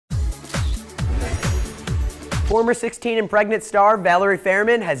Former 16 and Pregnant star Valerie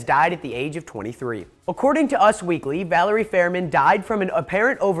Fairman has died at the age of 23. According to Us Weekly, Valerie Fairman died from an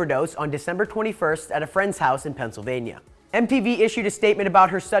apparent overdose on December 21st at a friend's house in Pennsylvania. MTV issued a statement about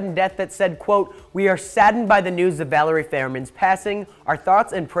her sudden death that said, quote, "We are saddened by the news of Valerie Fairman's passing. Our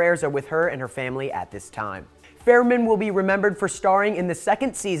thoughts and prayers are with her and her family at this time." Fairman will be remembered for starring in the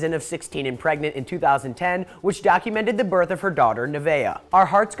second season of 16 and Pregnant in 2010, which documented the birth of her daughter, Neveah. Our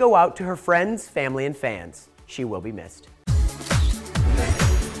hearts go out to her friends, family, and fans. She will be missed.